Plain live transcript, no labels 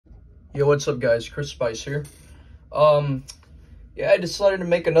Yo, what's up guys? Chris Spice here. Yeah, I decided to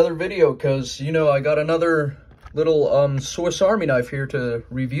make another video because, you know, I got another little Swiss Army knife here to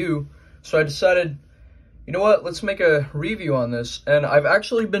review. So I decided, you know what, let's make a review on this. And I've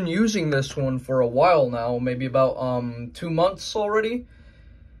actually been using this one for a while now, maybe about 2 months already.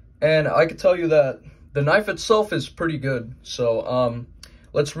 And I can tell you that the knife itself is pretty good. So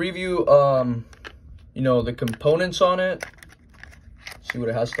let's review you know, the components on it. See what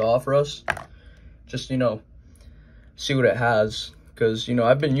it has to offer us. Just, you know, see what it has, because, you know,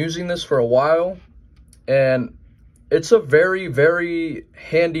 I've been using this for a while and it's a very, very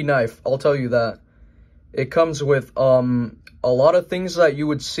handy knife. I'll tell you that. It comes with a lot of things that you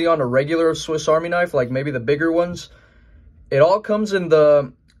would see on a regular Swiss Army knife, like maybe the bigger ones. It all comes in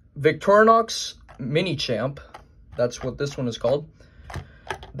the Victorinox Minichamp. That's what this one is called,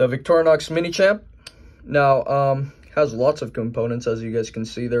 the Victorinox Minichamp. Now has lots of components, as you guys can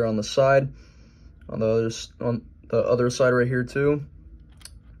see there on the side, on the other side right here too.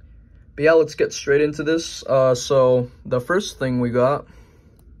 But yeah, let's get straight into this. So the first thing we got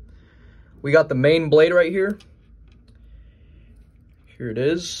the main blade right here. Here it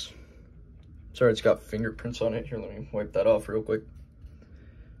is. Sorry, it's got fingerprints on it. Here, let me wipe that off real quick.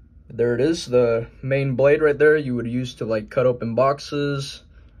 There it is, the main blade right there. You would use to like cut open boxes,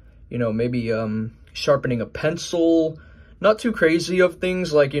 you know, maybe sharpening a pencil. Not too crazy of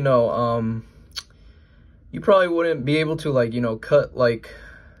things, like, you know, you probably wouldn't be able to, like, you know, cut, like,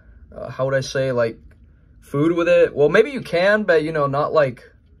 how would I say, like, food with it. Well, maybe you can, but, you know, not like,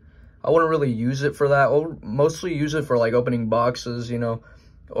 I wouldn't really use it for that. I'll mostly use it for, like, opening boxes, you know,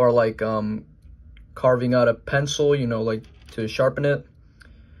 or, like, carving out a pencil, you know, like, to sharpen it.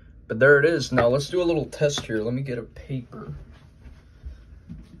 But there it is. Now, let's do a little test here. Let me get a paper.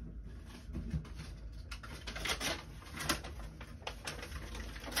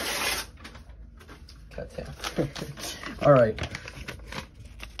 All right,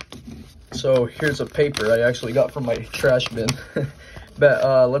 so here's a paper I actually got from my trash bin.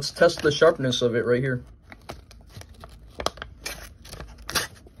 But let's test the sharpness of it right here.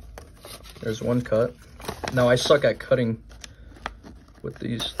 There's one cut. Now, I suck at cutting with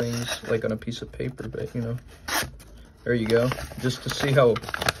these things like on a piece of paper, but you know, there you go. Just to see how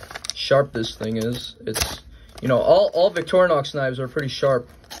sharp this thing is. It's, you know, all Victorinox knives are pretty sharp,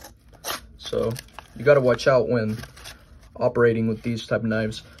 so you got to watch out when operating with these type of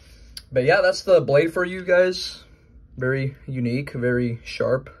knives. But yeah, that's the blade for you guys. Very unique, very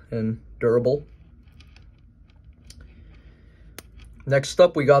sharp and durable. Next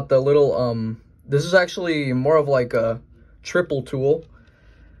up, we got the little this is actually more of like a triple tool.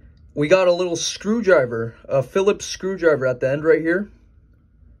 We got a little screwdriver, a Phillips screwdriver at the end right here.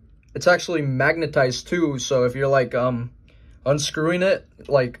 It's actually magnetized too, so if you're like unscrewing it,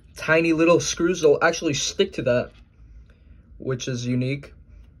 like tiny little screws, they'll actually stick to that, which is unique.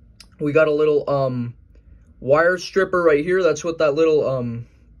 We got a little wire stripper right here. That's what that little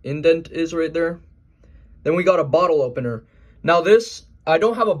indent is right there. Then we got a bottle opener. Now this, I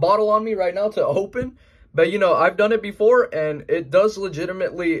don't have a bottle on me right now to open, but you know, I've done it before and it does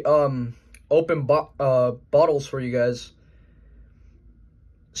legitimately open bottles for you guys.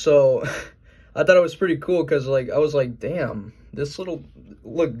 So I thought it was pretty cool because, like, I was like, damn, this little,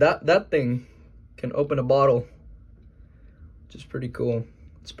 look, that thing can open a bottle, which is pretty cool.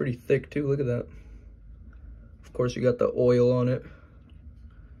 It's pretty thick too, look at that. Of course, you got the oil on it.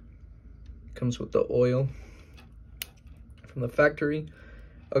 Comes with the oil from the factory.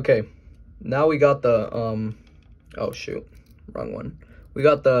 Okay, now we got the, oh shoot, wrong one. We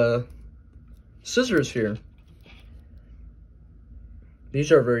got the scissors here.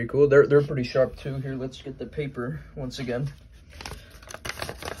 These are very cool. They're pretty sharp too. Here, let's get the paper once again.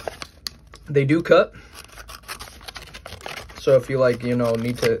 They do cut. So if you, like, you know,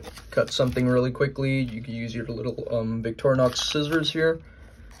 need to cut something really quickly, you can use your little Victorinox scissors here.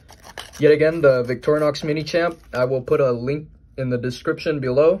 Yet again, the Victorinox Minichamp. I will put a link in the description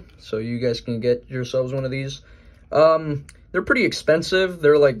below so you guys can get yourselves one of these. They're pretty expensive.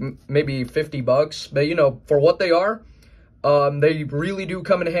 They're like maybe 50 bucks, but you know, for what they are, they really do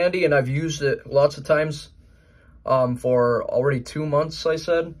come in handy, and I've used it lots of times for already 2 months, I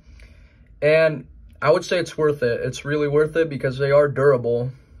said. And I would say it's worth it. It's really worth it because they are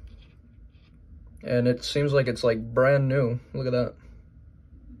durable. And it seems like it's like brand new. Look at that.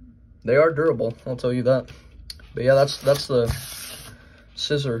 They are durable, I'll tell you that. But yeah, that's the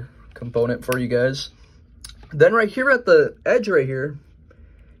scissor component for you guys. Then right here at the edge right here,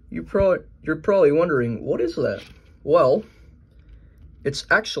 you're probably wondering, what is that? Well, it's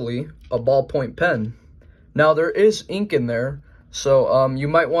actually a ballpoint pen. Now, there is ink in there, So you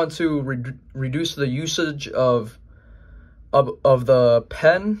might want to reduce the usage of the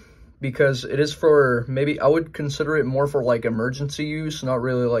pen, because it is for, maybe I would consider it more for like emergency use, not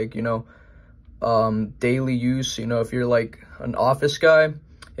really like, you know, daily use. You know, if you're like an office guy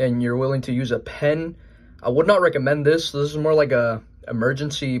and you're willing to use a pen, I would not recommend this. This is more like a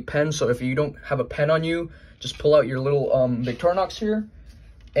emergency pen. So if you don't have a pen on you, just pull out your little Victorinox here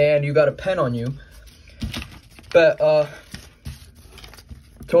and you got a pen on you. But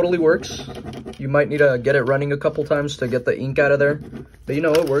totally works. You might need to get it running a couple times to get the ink out of there, but you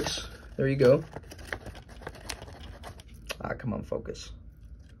know, it works. There you go. Ah, come on, focus.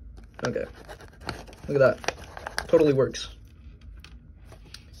 Okay, look at that. Totally works.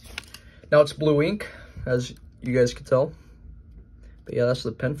 Now it's blue ink, as you guys can tell. But yeah, that's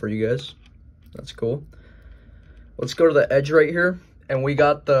the pen for you guys. That's cool. Let's go to the edge right here, and we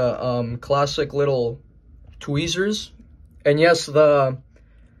got the classic little tweezers. And yes, the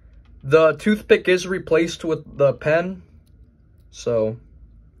toothpick is replaced with the pen, so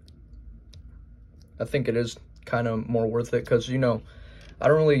I think it is kind of more worth it, because, you know, I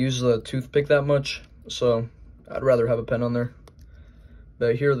don't really use the toothpick that much, so I'd rather have a pen on there.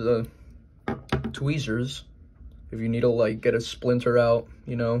 But here are the tweezers, if you need to like get a splinter out,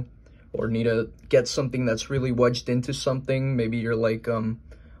 you know, or need to get something that's really wedged into something. Maybe you're like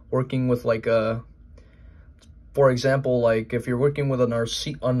working with like a, for example, like if you're working with an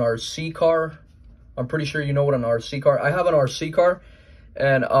RC car, I'm pretty sure you know what an RC car. I have an RC car,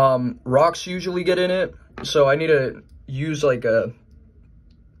 and rocks usually get in it, so I need to use like a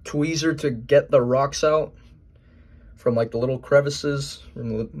tweezer to get the rocks out from like the little crevices,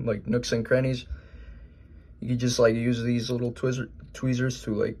 from like nooks and crannies. You can just like use these little tweezers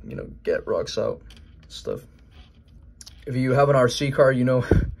to, like, you know, get rocks out stuff. If you have an RC car, you know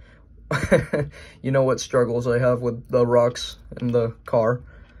you know what struggles I have with the rocks in the car.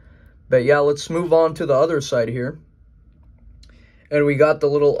 But yeah, let's move on to the other side here. And we got the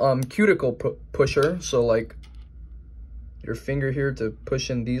little cuticle pusher. So like your finger here to push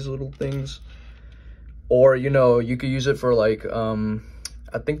in these little things. Or, you know, you could use it for like,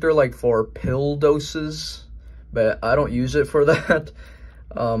 I think they're like for pill doses, but I don't use it for that.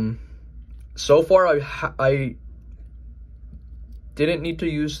 So far, I didn't need to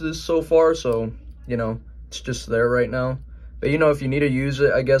use this so far, so, you know, it's just there right now. But, you know, if you need to use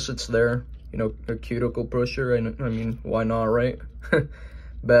it, I guess it's there. You know, a cuticle pusher, I mean, why not, right?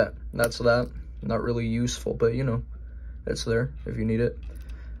 But that's that. Not really useful, but, you know, it's there if you need it.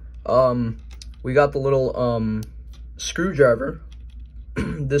 We got the little screwdriver.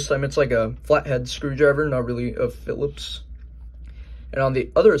 This time it's like a flathead screwdriver, not really a Phillips. And on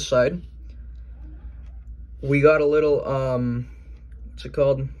the other side, we got a little, what's it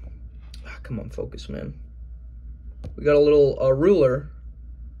called? Ah, come on, focus, man. We got a little ruler.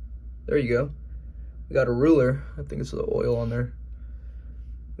 There you go. We got a ruler. I think it's the oil on there.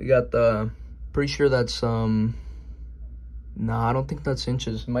 We got the, pretty sure that's, nah, I don't think that's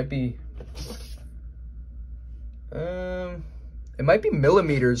inches. It might be, it might be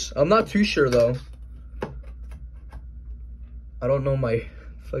millimeters. I'm not too sure though. I don't know my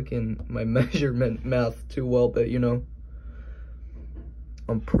measurement math too well, but you know,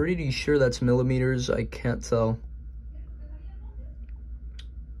 I'm pretty sure that's millimeters. I can't tell.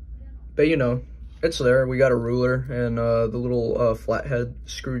 But you know, it's there. We got a ruler and the little flathead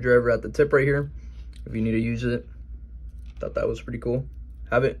screwdriver at the tip right here, if you need to use it. Thought that was pretty cool.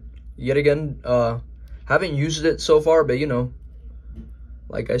 Haven't used it so far, but you know,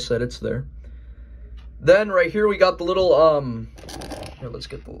 like I said, it's there. Then right here we got the little here, let's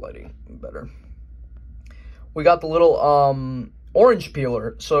get the lighting better. We got the little orange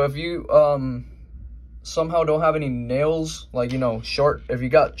peeler. So if you somehow don't have any nails, like, you know, if you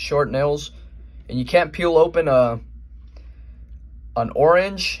got short nails and you can't peel open an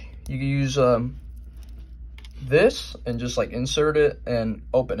orange, you can use this and just like insert it and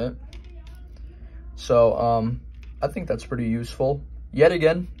open it. So I think that's pretty useful. Yet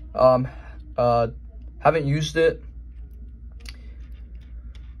again, haven't used it,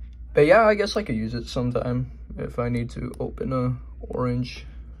 but yeah, I guess I could use it sometime if I need to open a orange.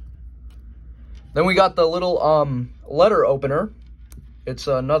 Then we got the little letter opener. It's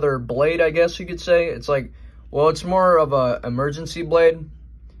another blade, I guess you could say. It's like, well, it's more of a emergency blade,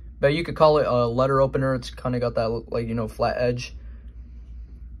 but you could call it a letter opener. It's kind of got that, like, you know, flat edge.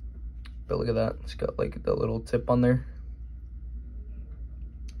 But look at that, it's got like the little tip on there.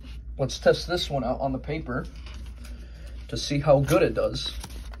 Let's test this one out on the paper to see how good it does.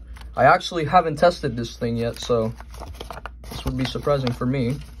 I actually haven't tested this thing yet, so this would be surprising for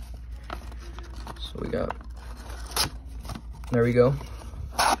me. So we got There we go.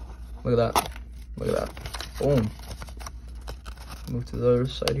 Look at that. Look at that. Boom. Move to the other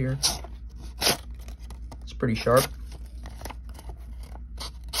side here. It's pretty sharp.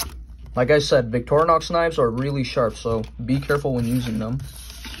 Like I said, Victorinox knives are really sharp, so be careful when using them.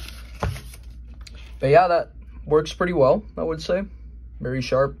 But yeah, that works pretty well, I would say. Very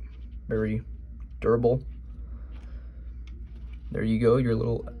sharp, very durable. There you go, your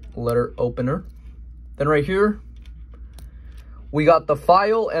little letter opener. Then right here, we got the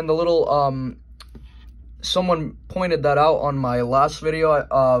file and the little, someone pointed that out on my last video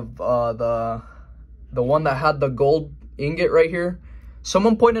of the one that had the gold ingot right here.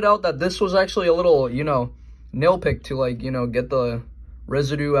 Someone pointed out that this was actually a little, you know, nail pick to, like, you know, get the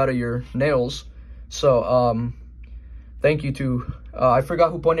residue out of your nails. So, thank you to, I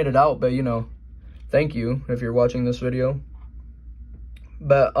forgot who pointed it out, but, you know, thank you if you're watching this video.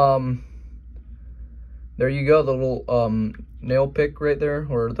 But, there you go, the little, nail pick right there,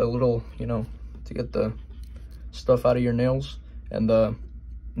 or the little, you know, to get the stuff out of your nails, and the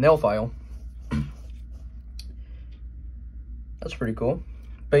nail file. That's pretty cool.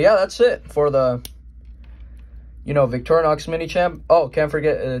 But yeah, that's it for the, you know, Victorinox Minichamp. Oh, can't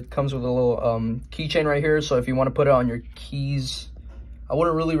forget, it comes with a little keychain right here. So if you want to put it on your keys, I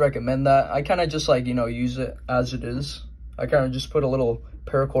wouldn't really recommend that. I kind of just, like, you know, use it as it is. I kind of just put a little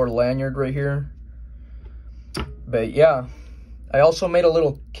paracord lanyard right here. But yeah, I also made a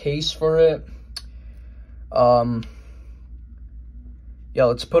little case for it. Yeah,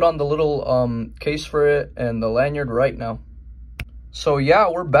 let's put on the little case for it and the lanyard right now. So yeah,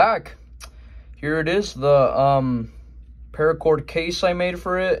 we're back. Here it is, the paracord case I made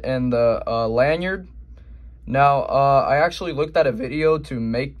for it and the lanyard. Now, I actually looked at a video to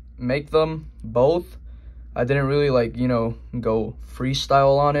make them both. I didn't really, like, you know, go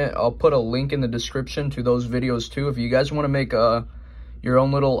freestyle on it. I'll put a link in the description to those videos too. If you guys want to make your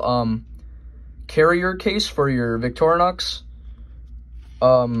own little carrier case for your Victorinox,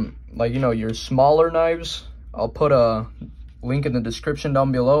 like, you know, your smaller knives, I'll put a link in the description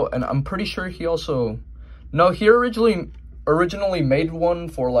down below. And I'm pretty sure he also, no, he originally made one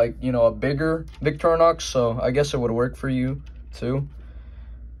for, like, you know, a bigger Victorinox, so I guess it would work for you too,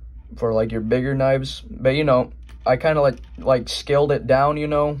 for, like, your bigger knives. But, you know, I kind of like scaled it down, you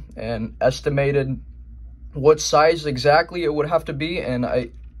know, and estimated what size exactly it would have to be, and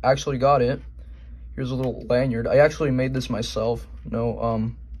I actually got it. Here's a little lanyard. I actually made this myself.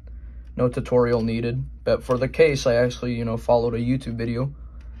 No tutorial needed. But for the case, I actually, you know, followed a YouTube video.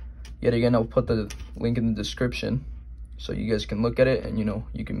 Yet again, I'll put the link in the description so you guys can look at it, and, you know,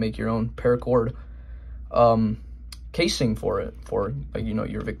 you can make your own paracord casing for it, for, like, you know,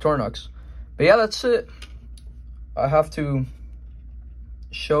 your Victorinox. But yeah, that's it. I have to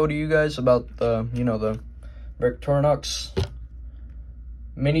show to you guys about the, you know, the Victorinox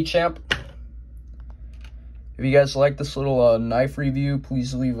Minichamp. If you guys like this little knife review,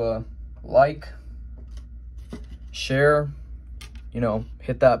 please leave a like, share, you know,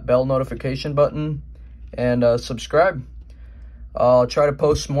 hit that bell notification button, and subscribe. I'll try to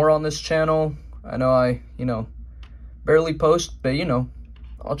post more on this channel. I know I, you know, barely post, but, you know,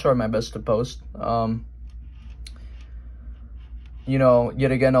 I'll try my best to post. You know,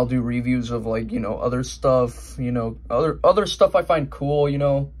 yet again, I'll do reviews of, like, you know, other stuff, you know, other stuff I find cool, you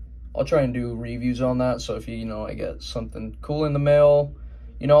know. I'll try and do reviews on that. So if you know, I get something cool in the mail,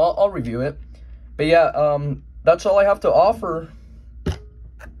 you know, I'll review it. But yeah, that's all I have to offer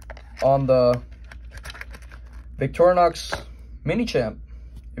on the Victorinox Minichamp.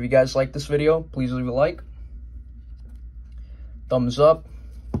 If you guys like this video, please leave a like, thumbs up,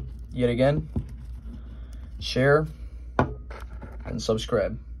 yet again, share, and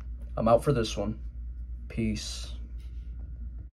subscribe. I'm out for this one. Peace.